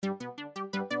In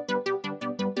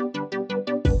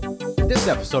this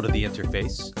episode of The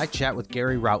Interface, I chat with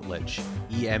Gary Routledge,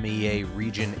 EMEA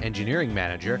Region Engineering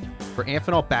Manager for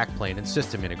Amphenol Backplane and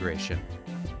System Integration.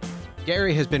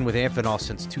 Gary has been with Amphenol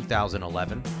since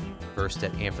 2011, first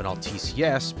at Amphenol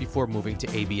TCS before moving to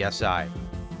ABSI.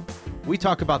 We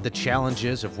talk about the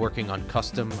challenges of working on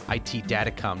custom IT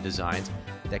datacom designs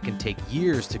that can take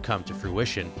years to come to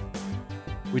fruition.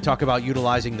 We talk about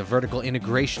utilizing the vertical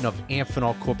integration of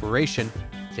Amphenol Corporation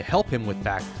to help him with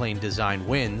backplane design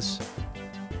wins.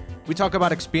 We talk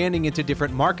about expanding into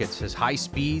different markets as high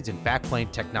speeds and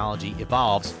backplane technology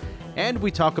evolves. And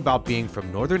we talk about being from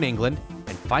Northern England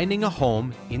and finding a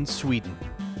home in Sweden.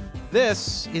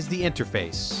 This is The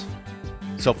Interface.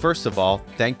 So first of all,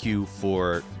 thank you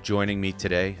for joining me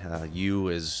today.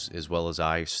 You, as well as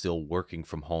I, are still working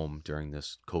from home during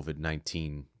this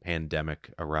COVID-19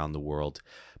 pandemic around the world.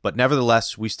 But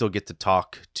nevertheless, we still get to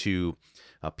talk to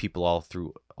people all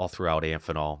throughout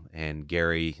Amphenol. And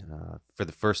Gary, for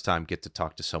the first time, get to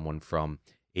talk to someone from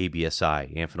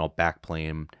ABSI, Amphenol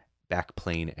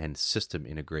Backplane and System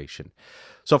Integration.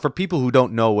 So for people who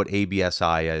don't know what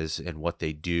ABSI is and what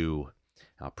they do,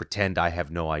 pretend I have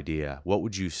no idea. What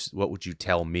would you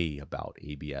tell me about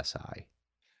ABSI?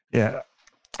 Yeah.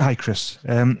 Hi, Chris.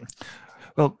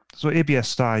 So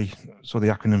ABSI, so the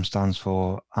acronym stands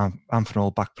for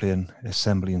Amphenol Backplane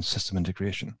Assembly and System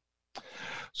Integration.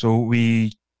 So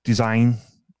we design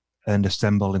and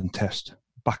assemble and test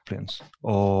backplanes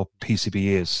or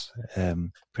PCBAs,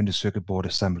 printed circuit board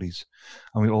assemblies,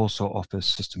 and we also offer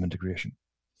system integration.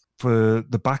 For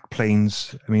the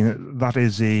backplanes, I mean, that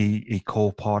is a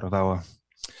core part of our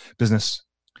business,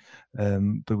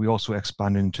 but we also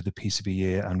expand into the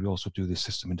PCBA and we also do the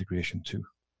system integration too.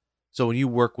 So when you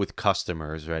work with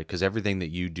customers, right, because everything that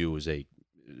you do is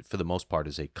for the most part,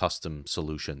 is a custom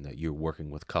solution that you're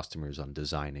working with customers on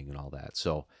designing and all that.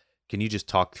 So can you just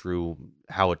talk through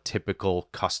how a typical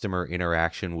customer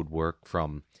interaction would work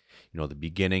from, the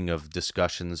beginning of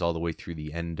discussions all the way through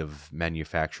the end of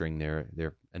manufacturing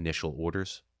their initial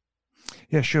orders?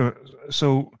 Yeah, sure.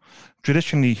 So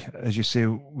traditionally, as you say,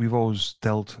 we've always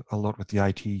dealt a lot with the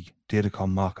IT datacom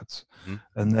markets,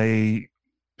 and they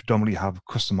predominantly have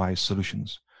customized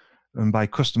solutions. And by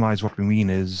customized, what we mean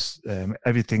is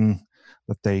everything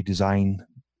that they design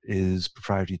is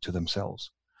proprietary to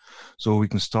themselves. So we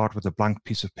can start with a blank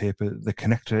piece of paper. The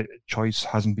connector choice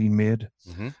hasn't been made.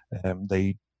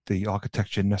 The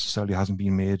architecture necessarily hasn't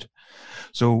been made.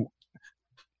 So,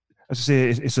 as I say,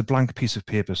 it's a blank piece of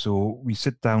paper. So we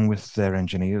sit down with their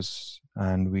engineers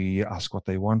and we ask what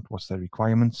they want, what's their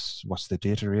requirements, what's their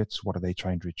data rates, what are they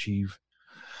trying to achieve.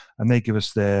 And they give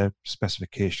us their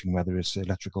specification, whether it's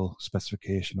electrical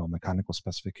specification or mechanical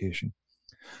specification.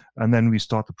 And then we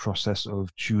start the process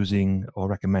of choosing or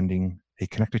recommending a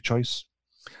connector choice,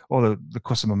 or the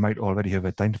customer might already have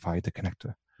identified the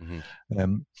connector.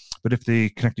 But if the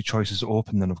connector choice is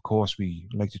open, then of course we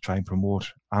like to try and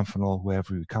promote Amphenol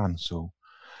wherever we can. So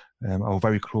our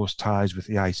very close ties with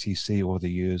the ICC over the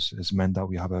years has meant that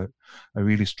we have a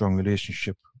really strong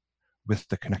relationship with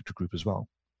the connector group as well.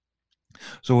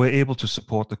 So we're able to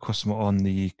support the customer on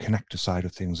the connector side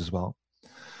of things as well.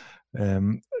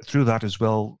 Through that as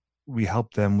well, we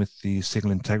help them with the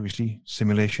signal integrity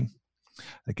simulation,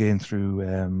 again through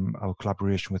our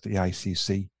collaboration with the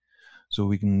ICC. So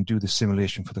we can do the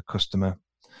simulation for the customer.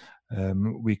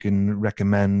 We can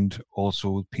recommend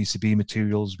also PCB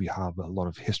materials. We have a lot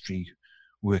of history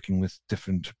working with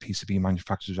different PCB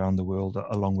manufacturers around the world,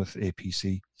 along with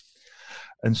APC.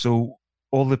 And so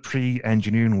all the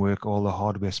pre-engineering work, all the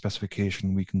hardware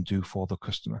specification we can do for the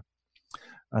customer.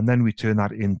 And then we turn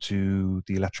that into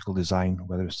the electrical design,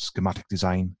 whether it's schematic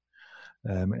design,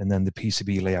 and then the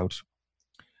PCB layout.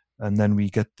 And then we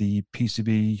get the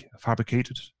PCB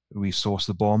fabricated, we source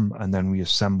the BOM, and then we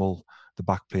assemble the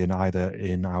backplane either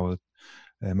in our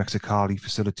Mexicali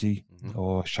facility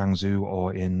or Changzhou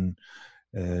or in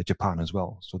Japan as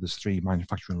well. So there's 3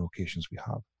 manufacturing locations we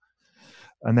have.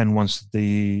 And then once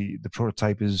the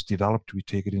prototype is developed, we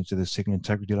take it into the signal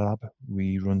integrity lab.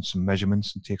 We run some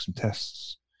measurements and take some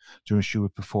tests to ensure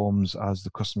it performs as the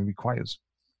customer requires.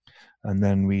 And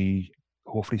then we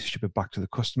hopefully ship it back to the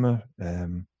customer,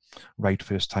 right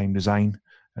first time design,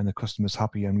 and the customer's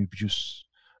happy, and we produce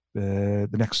the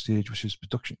next stage, which is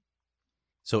production.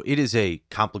 So it is a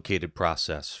complicated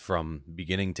process from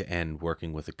beginning to end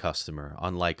working with a customer,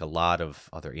 unlike a lot of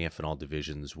other Amphenol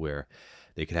divisions where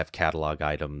they could have catalog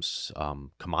items,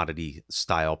 commodity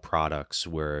style products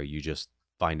where you just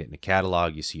find it in a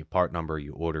catalog, you see a part number,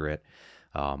 you order it,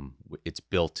 it's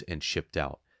built and shipped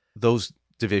out. Those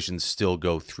divisions still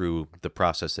go through the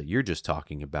process that you're just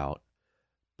talking about,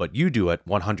 but you do it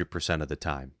 100% of the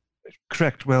time.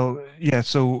 Correct. Well, yeah.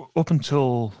 So up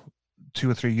until 2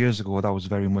 or 3 years ago, that was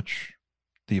very much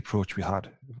the approach we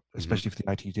had, especially for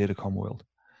the IT datacom world.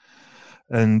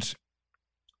 And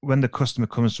when the customer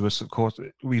comes to us, of course,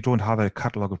 we don't have a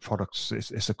catalog of products.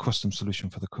 It's a custom solution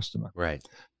for the customer. Right.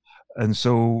 And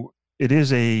so it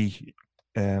is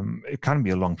it can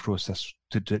be a long process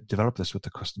to develop this with the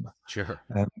customer. Sure.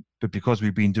 But because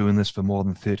we've been doing this for more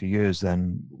than 30 years,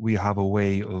 then we have a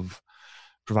way of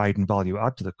providing value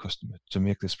add to the customer to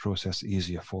make this process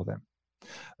easier for them.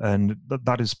 And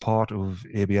that is part of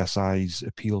ABSI's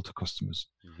appeal to customers,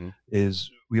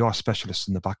 is we are specialists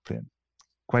in the backplane.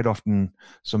 Quite often,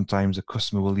 sometimes a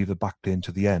customer will leave the backplane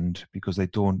to the end because they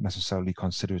don't necessarily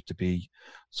consider it to be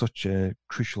such a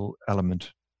crucial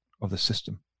element of the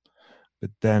system.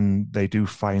 But then they do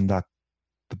find that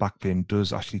the backplane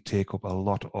does actually take up a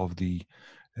lot of the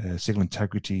signal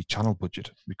integrity channel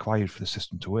budget required for the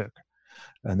system to work.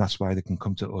 And that's why they can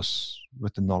come to us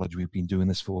with the knowledge. We've been doing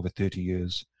this for over 30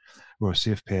 years. We're a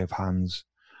safe pair of hands,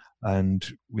 and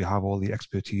we have all the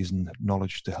expertise and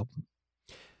knowledge to help them.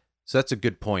 So that's a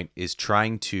good point, is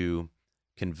trying to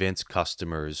convince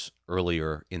customers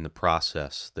earlier in the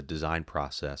process, the design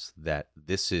process, that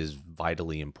this is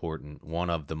vitally important. One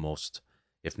of the most,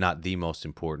 if not the most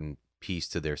important piece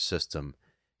to their system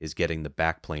is getting the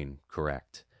backplane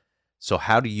correct. So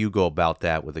how do you go about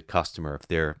that with a customer if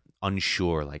they're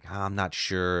unsure, like, I'm not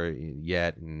sure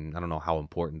yet, and I don't know how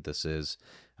important this is?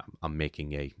 I'm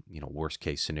making a worst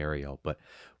case scenario, but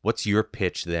what's your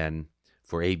pitch then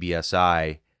for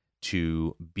ABSI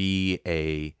to be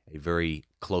a very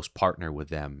close partner with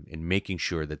them in making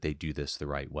sure that they do this the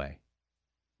right way?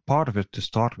 Part of it to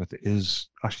start with is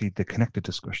actually the connected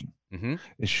discussion.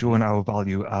 Is showing our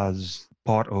value as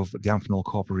part of the Amphenol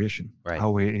Corporation, right.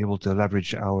 How we're able to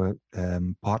leverage our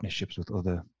partnerships with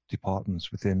other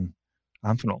departments within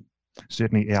Amphenol.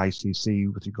 Certainly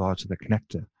AICC with regard to the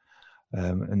connector,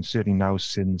 and certainly now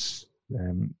since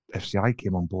FCI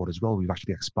came on board as well, we've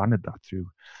actually expanded that through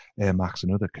AirMax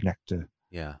and other connector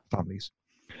families.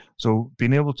 So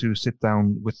being able to sit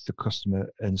down with the customer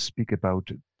and speak about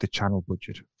the channel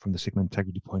budget from the signal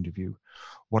integrity point of view,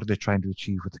 what are they trying to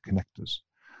achieve with the connectors?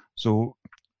 So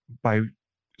by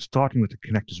starting with the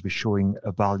connectors, we're showing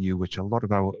a value which a lot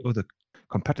of our other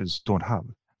competitors don't have.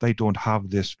 They don't have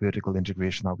this vertical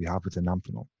integration that we have within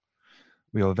Amphenol.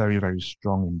 We are very, very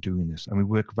strong in doing this, and we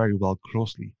work very well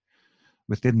closely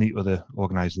within the other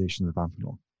organizations of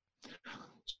Amphenol.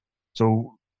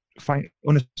 So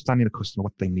understanding the customer,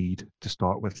 what they need to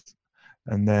start with,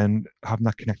 and then having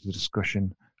that connected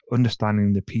discussion,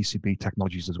 understanding the PCB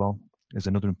technologies as well is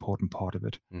another important part of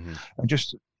it. And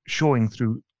just showing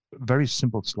through a very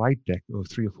simple slide deck of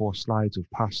 3 or 4 slides of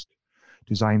past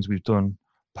designs we've done,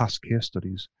 past case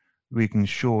studies, we can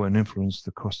show and influence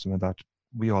the customer that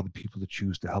we are the people to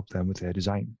choose to help them with their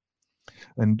design.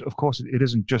 And of course, it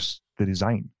isn't just the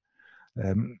design.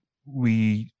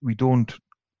 We don't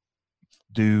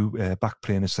do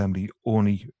backplane assembly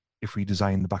only if we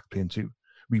design the backplane too.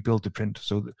 We build the print,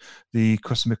 so the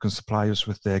customer can supply us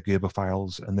with their Gerber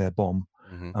files and their BOM,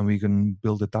 and we can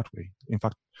build it that way. In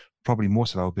fact, probably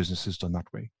most of our business is done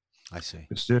that way. I see.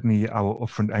 But certainly our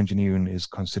upfront engineering is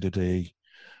considered a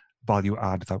value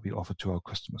add that we offer to our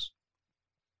customers.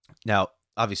 Now,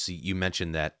 obviously, you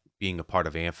mentioned that being a part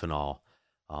of Amphenol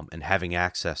and having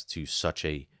access to such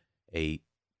a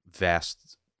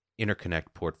vast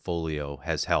interconnect portfolio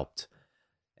has helped.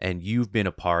 And you've been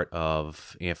a part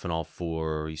of Amphenol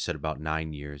for, you said, about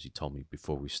 9 years, you told me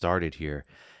before we started here.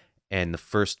 And the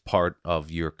first part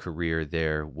of your career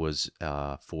there was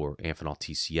for Amphenol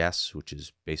TCS, which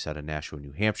is based out of Nashua,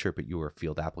 New Hampshire, but you were a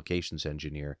field applications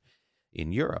engineer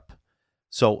in Europe.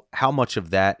 So how much of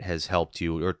that has helped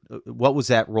you, or what was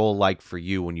that role like for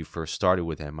you when you first started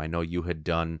with him? I know you had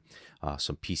done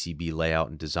some PCB layout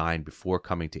and design before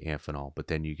coming to Amphenol, but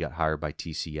then you got hired by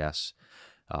TCS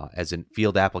as a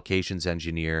field applications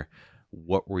engineer.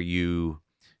 What were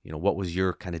what was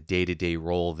your kind of day-to-day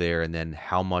role there? And then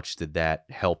how much did that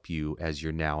help you as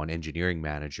you're now an engineering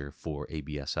manager for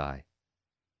ABSI?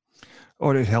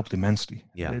 Oh, it helped immensely.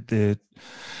 Yeah.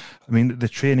 The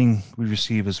training we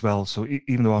receive as well. So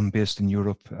even though I'm based in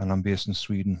Europe and I'm based in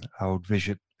Sweden, I would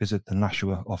visit the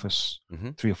Nashua office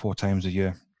 3 or 4 times a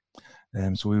year.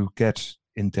 So we would get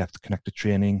in-depth connector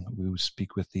training. We would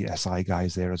speak with the SI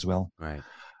guys there as well. Right.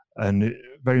 And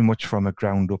very much from a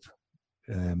ground-up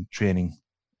training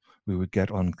we would get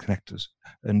on connectors.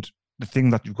 And the thing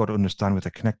that you've got to understand with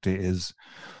a connector is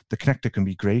the connector can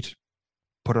be great.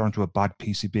 Put it onto a bad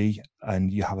PCB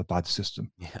and you have a bad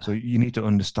system. Yeah. So you need to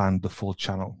understand the full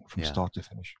channel from start to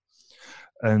finish.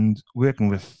 And working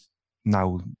with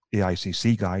now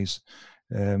AICC guys,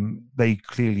 they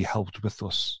clearly helped with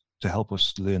us to help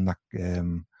us learn that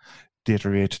data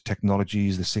rate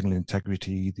technologies, the signal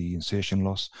integrity, the insertion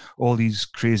loss, all these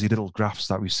crazy little graphs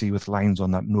that we see with lines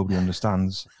on that nobody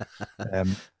understands.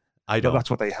 I But don't. that's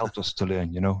what they helped us to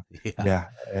learn, you know. Yeah.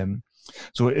 Yeah.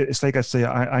 So it's like I say,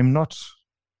 I'm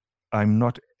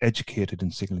not educated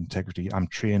in signal integrity. I'm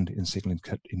trained in signal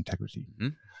integrity. Mm-hmm.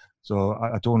 So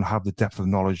I don't have the depth of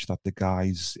knowledge that the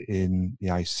guys in the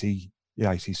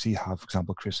ICC have, for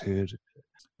example, Chris Hurd.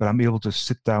 But I'm able to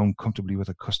sit down comfortably with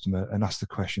a customer and ask the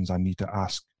questions I need to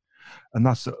ask. And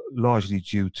that's largely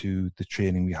due to the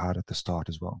training we had at the start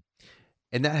as well.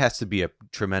 And that has to be a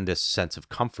tremendous sense of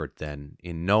comfort then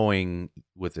in knowing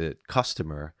with a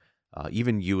customer,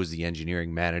 even you as the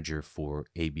engineering manager for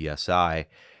ABSI,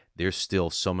 there's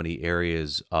still so many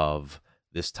areas of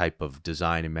this type of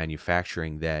design and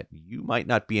manufacturing that you might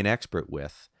not be an expert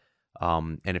with.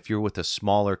 And if you're with a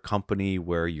smaller company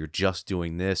where you're just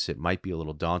doing this, it might be a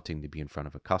little daunting to be in front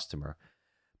of a customer.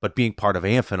 But being part of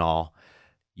Amphenol,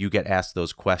 you get asked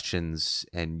those questions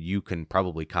and you can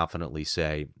probably confidently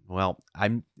say, well,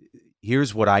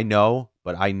 here's what I know,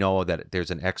 but I know that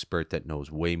there's an expert that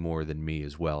knows way more than me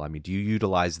as well. I mean, do you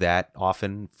utilize that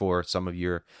often for some of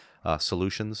your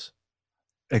solutions?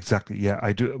 Exactly. Yeah,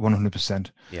 I do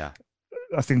 100%. Yeah.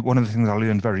 I think one of the things I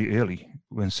learned very early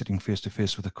when sitting face to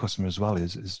face with a customer as well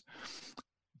is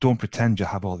don't pretend you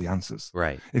have all the answers.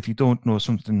 Right. If you don't know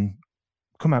something,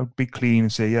 come out, be clean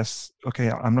and say, yes, okay,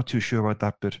 I'm not too sure about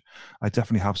that, but I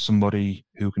definitely have somebody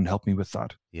who can help me with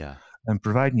that. Yeah. And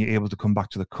providing you're able to come back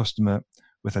to the customer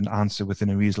with an answer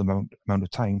within a reasonable amount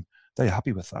of time, they're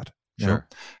happy with that. Sure.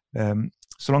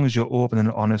 So long as you're open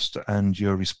and honest and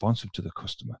you're responsive to the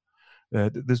customer,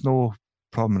 there's no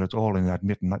problem at all in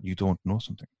admitting that you don't know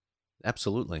something.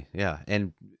 Absolutely. Yeah.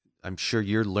 And I'm sure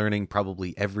you're learning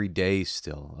probably every day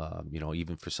still,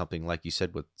 even for something like you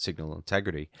said with signal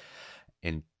integrity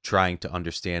and trying to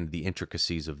understand the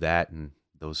intricacies of that and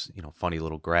those, funny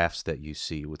little graphs that you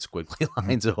see with squiggly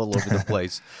lines all over the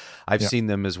place. I've Yeah. seen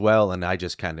them as well. And I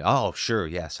just kind of, oh, sure.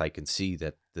 Yes, I can see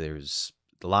that there's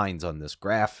lines on this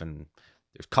graph and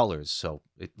there's colors. So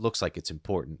it looks like it's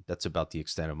important. That's about the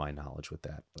extent of my knowledge with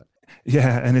that. But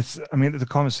Yeah, and the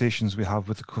conversations we have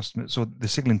with the customer, so the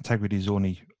signal integrity is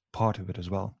only part of it as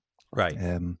well. right.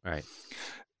 Right.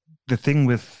 The thing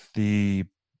with the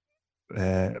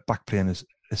backplane is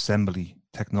assembly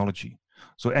technology.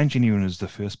 So engineering is the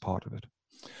first part of it.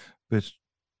 But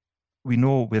we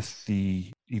know with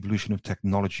the evolution of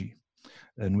technology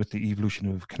and with the evolution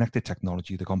of connected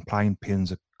technology, the compliant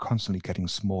pins are constantly getting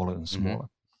smaller and smaller.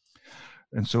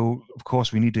 And so, of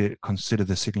course, we need to consider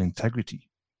the signal integrity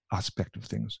aspect of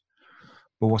things.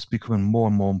 But what's becoming more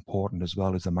and more important as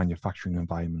well is the manufacturing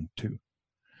environment too.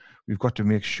 We've got to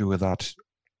make sure that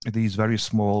these very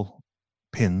small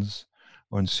pins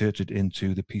are inserted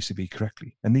into the PCB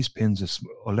correctly. And these pins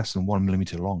are less than 1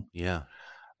 millimeter long. Yeah.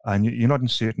 And you're not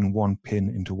inserting one pin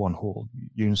into one hole.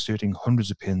 You're inserting hundreds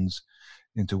of pins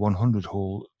into 100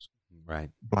 holes, Right.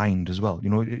 blind as well.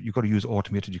 You've got to use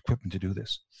automated equipment to do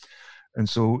this. And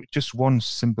so just one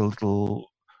simple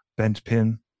little bent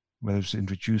pin, whether it's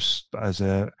introduced as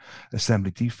a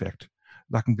assembly defect,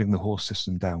 that can bring the whole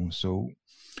system down. So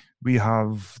we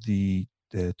have the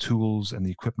tools and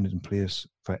the equipment in place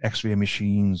for X-ray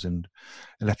machines and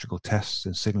electrical tests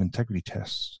and signal integrity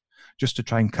tests, just to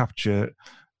try and capture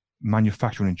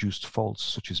manufacturing-induced faults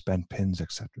such as bent pins,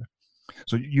 etc.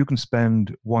 So you can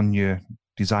spend 1 year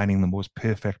designing the most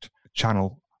perfect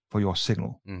channel for your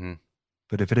signal.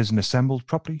 But if it isn't assembled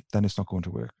properly, then it's not going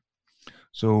to work.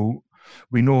 So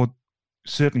we know,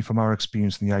 certainly from our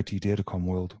experience in the IT datacom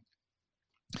world,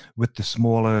 with the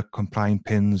smaller compliant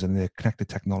pins and the connected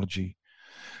technology,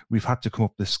 we've had to come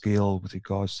up the scale with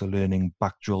regards to learning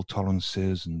back drill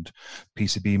tolerances and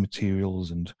PCB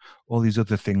materials and all these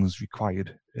other things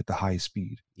required at the high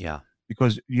speed. Yeah.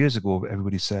 Because years ago,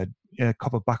 everybody said, yeah,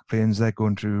 copper backplanes, they're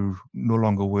going to no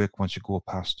longer work once you go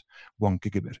past 1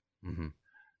 gigabit.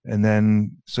 And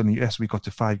then suddenly, yes, we got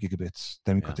to 5 gigabits.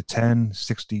 Then we got to 10,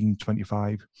 16,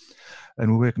 25.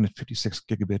 And we're working at 56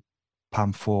 gigabit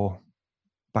PAM4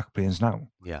 backplanes now.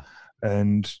 Yeah.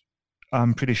 And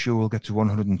I'm pretty sure we'll get to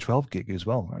 112 gig as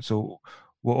well. Right? So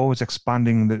we're always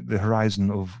expanding the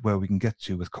horizon of where we can get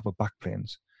to with copper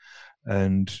backplanes.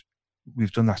 And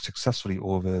we've done that successfully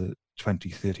over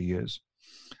 20, 30 years.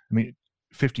 I mean,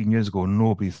 15 years ago,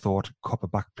 nobody thought copper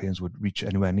backplanes would reach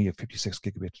anywhere near 56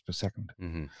 gigabits per second.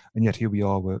 And yet here we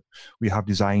are, we have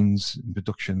designs in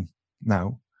production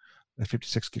now at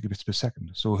 56 gigabits per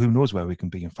second. So who knows where we can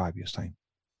be in 5 years' time.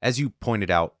 As you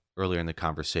pointed out earlier in the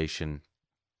conversation,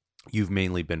 you've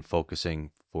mainly been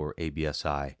focusing for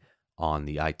ABSI on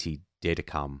the IT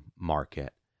datacom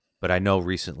market. But I know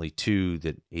recently too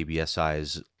that ABSI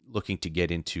is looking to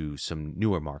get into some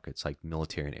newer markets like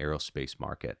military and aerospace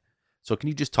market. So can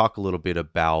you just talk a little bit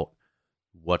about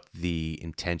what the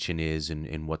intention is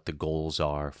and what the goals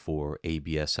are for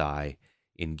ABSI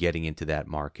in getting into that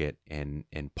market and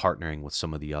partnering with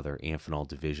some of the other Amphenol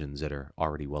divisions that are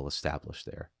already well established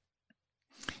there?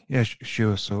 Yeah,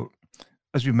 sure. So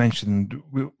as you mentioned,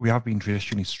 we have been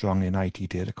traditionally strong in IT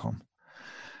datacom,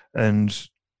 and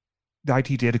the IT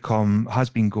datacom has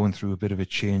been going through a bit of a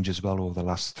change as well over the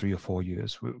last 3 or 4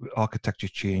 years. Architecture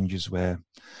changes where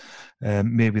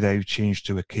maybe they've changed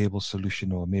to a cable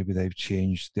solution, or maybe they've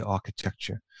changed the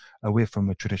architecture away from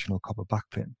a traditional copper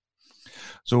backplane.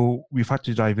 So we've had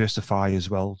to diversify as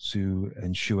well to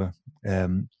ensure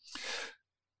um,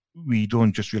 we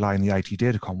don't just rely on the IT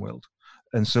datacom world.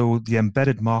 And so the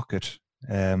embedded market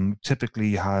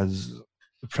typically has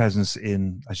a presence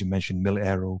in, as you mentioned, mil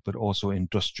aero, but also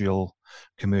industrial,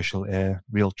 commercial air,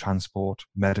 rail transport,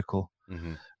 medical.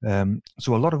 Mm-hmm.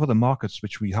 So a lot of other markets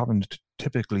which we haven't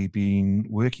typically been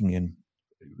working in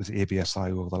with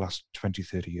ABSI over the last 20,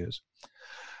 30 years.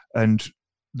 And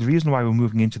the reason why we're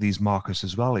moving into these markets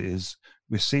as well is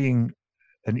we're seeing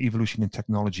an evolution in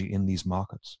technology in these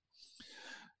markets.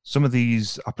 Some of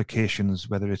these applications,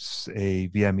 whether it's a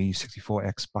VME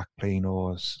 64X backplane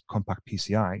or compact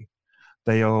PCI,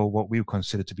 they are what we would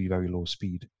consider to be very low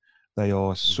speed. They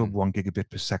are sub Mm-hmm. 1 gigabit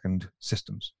per second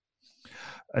systems.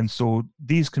 And so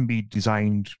these can be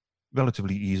designed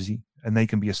relatively easy, and they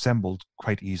can be assembled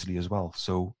quite easily as well.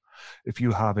 So if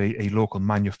you have a local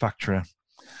manufacturer,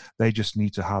 they just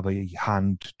need to have a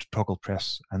hand toggle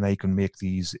press, and they can make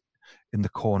these in the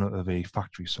corner of a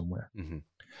factory somewhere. Mm-hmm.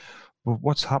 But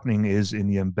what's happening is in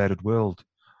the embedded world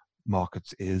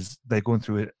markets is they're going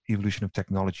through an evolution of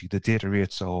technology. The data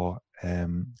rates are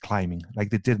climbing like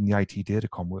they did in the IT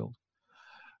datacom world.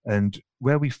 And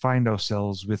where we find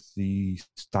ourselves with the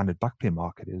standard backplane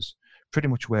market is pretty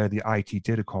much where the IT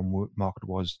datacom market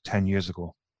was 10 years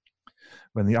ago.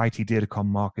 When the IT datacom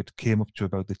market came up to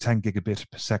about the 10 gigabit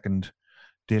per second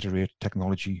data rate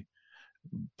technology,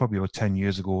 probably about 10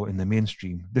 years ago in the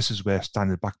mainstream, this is where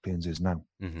standard backplanes is now.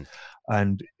 Mm-hmm.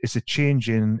 And it's a change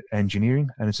in engineering,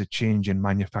 and it's a change in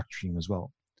manufacturing as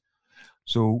well.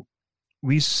 So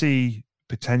we see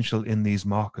potential in these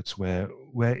markets where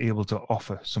we're able to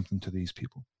offer something to these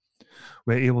people.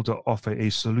 We're able to offer a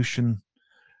solution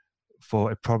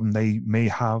for a problem they may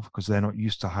have because they're not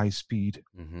used to high speed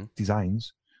Mm-hmm.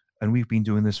 designs. And we've been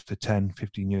doing this for 10,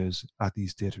 15 years at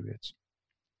these data rates.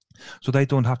 So they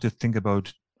don't have to think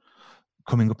about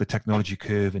coming up the technology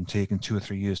curve and taking 2 or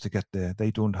 3 years to get there.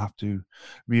 They don't have to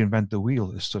reinvent the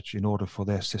wheel as such in order for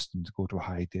their system to go to a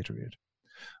high data rate.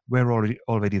 We're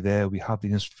already there. We have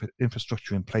the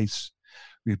infrastructure in place.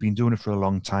 We've been doing it for a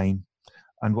long time,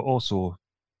 and we're also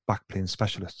backplane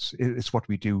specialists. It's what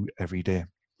we do every day.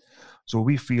 So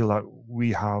we feel that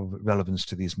we have relevance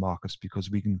to these markets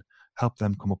because we can help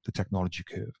them come up the technology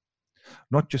curve,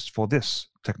 not just for this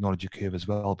technology curve as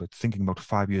well, but thinking about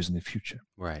 5 years in the future,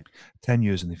 Right. 10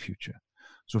 years in the future.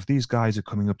 So if these guys are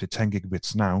coming up to 10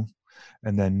 gigabits now,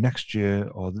 and then next year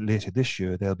or later this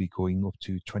year, they'll be going up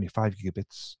to 25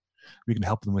 gigabits, we can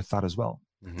help them with that as well.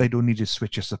 Mm-hmm. They don't need to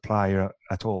switch a supplier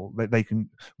at all.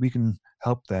 We can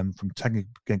help them from 10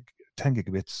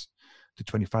 gigabits to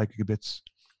 25 gigabits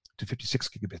to 56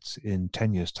 gigabits in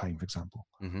 10 years' time, for example.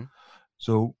 Mm-hmm.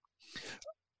 So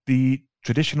the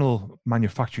traditional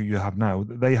manufacturer you have now,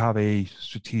 they have a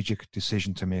strategic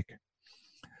decision to make.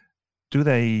 Do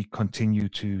they continue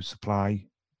to supply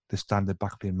the standard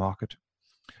backplane market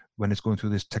when it's going through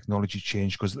this technology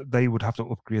change? Because they would have to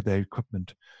upgrade their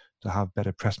equipment to have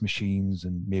better press machines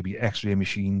and maybe X-ray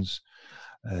machines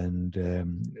and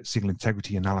signal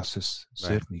integrity analysis. Right.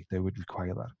 Certainly, they would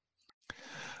require that.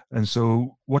 And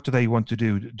so what do they want to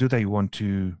do? Do they want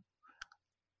to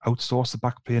outsource the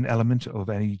backplane element of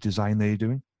any design they're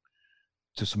doing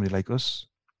to somebody like us?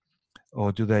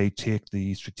 Or do they take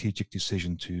the strategic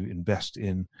decision to invest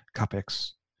in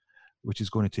CapEx, which is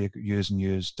going to take years and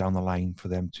years down the line for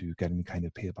them to get any kind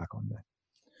of payback on there?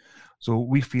 So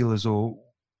we feel as though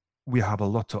we have a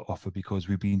lot to offer because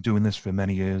we've been doing this for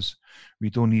many years. We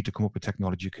don't need to come up a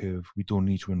technology curve. We don't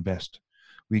need to invest.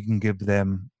 We can give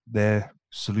them their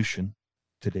solution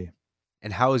today.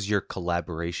 And how has your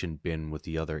collaboration been with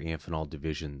the other Amphenol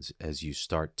divisions as you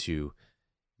start to,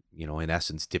 in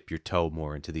essence, dip your toe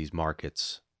more into these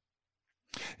markets?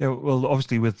 Yeah, well,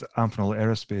 obviously with Amphenol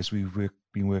Aerospace, we've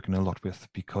been working a lot with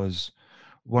because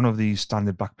one of the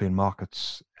standard backplane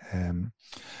markets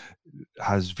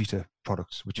has Vita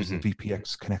products, which is the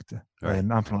VPX connector, right.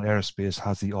 and Amphenol Aerospace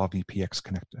has the RVPX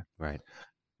connector. Right.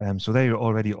 So they're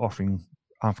already offering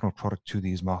Amphenol product to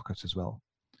these markets as well.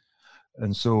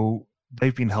 And so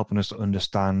they've been helping us to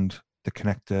understand the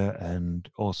connector and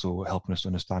also helping us to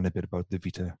understand a bit about the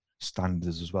Vita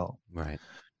standards as well. Right.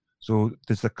 So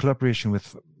there's the collaboration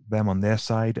with them on their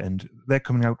side, and they're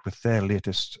coming out with their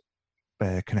latest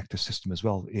connector system as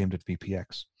well, aimed at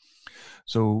VPX.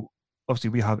 So obviously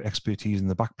we have expertise in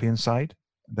the backplane side.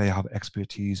 They have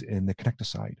expertise in the connector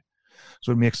side.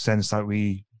 So it makes sense that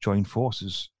we join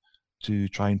forces to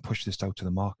try and push this out to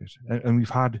the market. And we've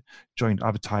had joint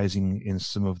advertising in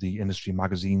some of the industry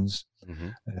magazines.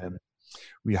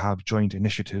 We have joint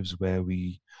initiatives where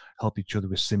we help each other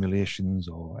with simulations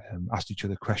or ask each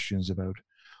other questions about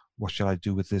what shall I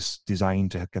do with this design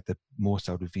to get the most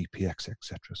out of VPX,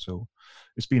 etc. So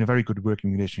it's been a very good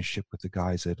working relationship with the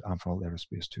guys at Amphenol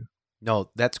Aerospace too.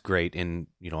 No, that's great. And,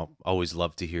 always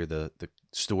love to hear the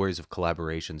stories of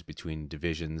collaborations between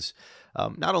divisions,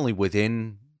 not only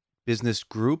within business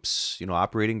groups,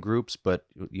 operating groups, but,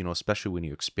 especially when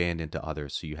you expand into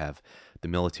others. So you have the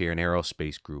military and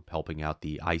aerospace group helping out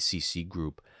the ICC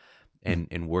group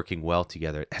and working well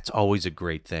together. That's always a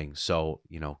great thing. So,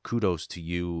 kudos to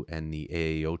you and the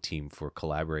AAO team for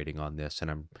collaborating on this.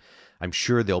 And I'm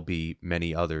sure there'll be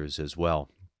many others as well.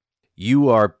 You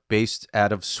are based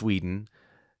out of Sweden,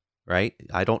 right?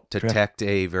 I don't detect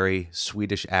a very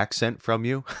Swedish accent from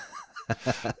you.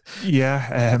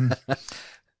 Yeah.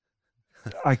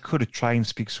 I could have tried and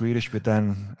speak Swedish, but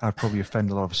then I'd probably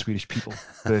offend a lot of Swedish people.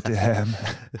 But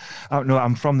no,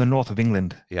 I'm from the north of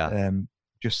England,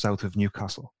 just south of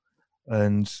Newcastle.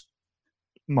 And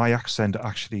my accent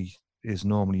actually is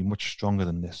normally much stronger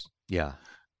than this. Yeah.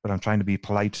 But I'm trying to be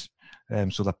polite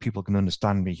so that people can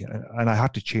understand me. And I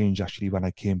had to change actually when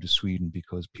I came to Sweden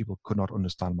because people could not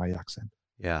understand my accent.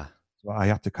 Yeah. So I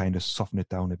had to kind of soften it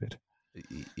down a bit.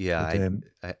 Yeah,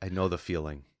 but, I know the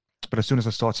feeling. But as soon as I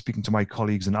start speaking to my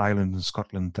colleagues in Ireland and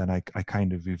Scotland, then I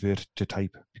kind of revert to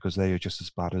type because they are just as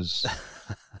bad as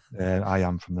I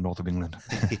am from the north of England.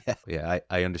 Yeah,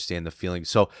 I understand the feeling.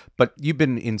 So, but you've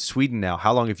been in Sweden now.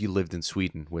 How long have you lived in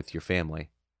Sweden with your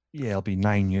family? Yeah, it'll be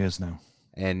 9 years now.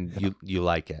 And you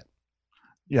like it?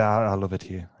 Yeah, I love it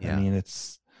here. Yeah. I mean,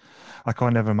 I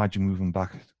can't ever imagine moving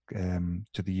back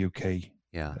to the UK.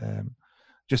 Yeah.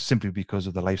 Just simply because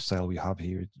of the lifestyle we have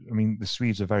here. I mean, the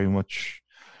Swedes are very much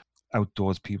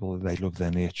outdoors people. They love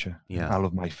their nature. Yeah. I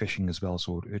love my fishing as well,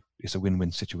 so it's a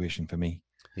win-win situation for me.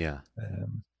 Yeah. I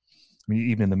mean,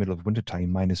 even in the middle of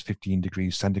wintertime, minus 15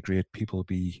 degrees centigrade, people will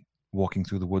be walking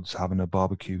through the woods having a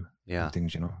barbecue and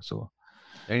things, So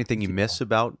anything you miss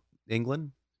about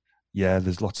England? Yeah,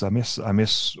 there's lots I miss. I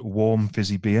miss warm,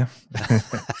 fizzy beer.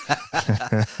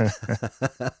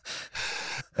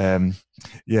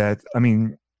 Yeah, I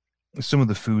mean, some of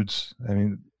the foods,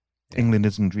 England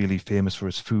isn't really famous for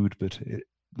its food, but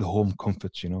the home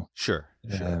comforts, Sure.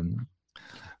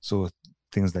 So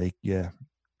things like,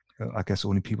 I guess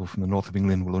only people from the north of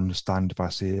England will understand if I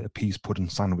say a peas pudding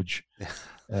sandwich.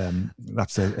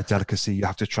 That's a delicacy you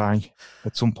have to try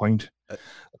at some point,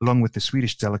 along with the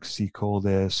Swedish delicacy called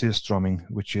surströmming,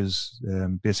 which is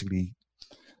basically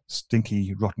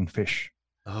stinky, rotten fish.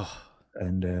 Oh.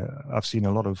 And I've seen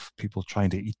a lot of people trying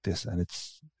to eat this, and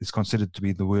it's considered to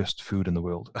be the worst food in the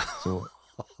world. So,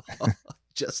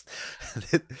 just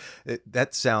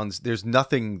that sounds. There's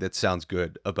nothing that sounds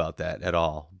good about that at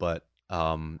all. But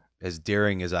as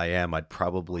daring as I am, I'd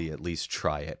probably at least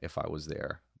try it if I was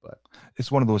there. But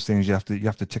it's one of those things you have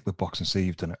to tick the box and say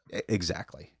you've done it.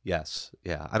 Exactly. Yes.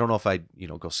 Yeah. I don't know if I'd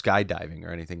go skydiving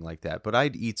or anything like that, but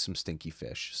I'd eat some stinky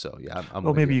fish. So yeah, I'm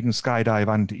well, maybe you can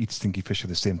skydive and eat stinky fish at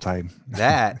the same time.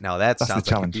 That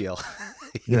sounds like a deal.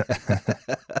 Yeah.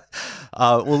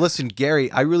 Well, listen,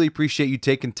 Gary, I really appreciate you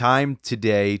taking time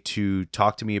today to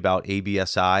talk to me about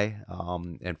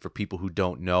ABSI. And for people who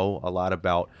don't know a lot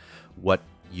about what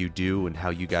you do and how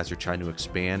you guys are trying to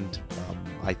expand,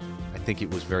 I think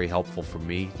it was very helpful for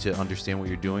me to understand what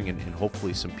you're doing, and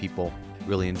hopefully some people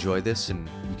really enjoy this and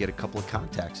you get a couple of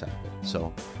contacts out of it.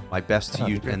 So my best to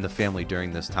you and the family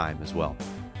during this time as well.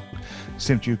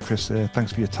 Same to you, Chris.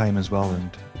 Thanks for your time as well, and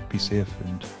be safe,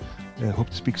 and hope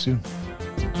to speak soon.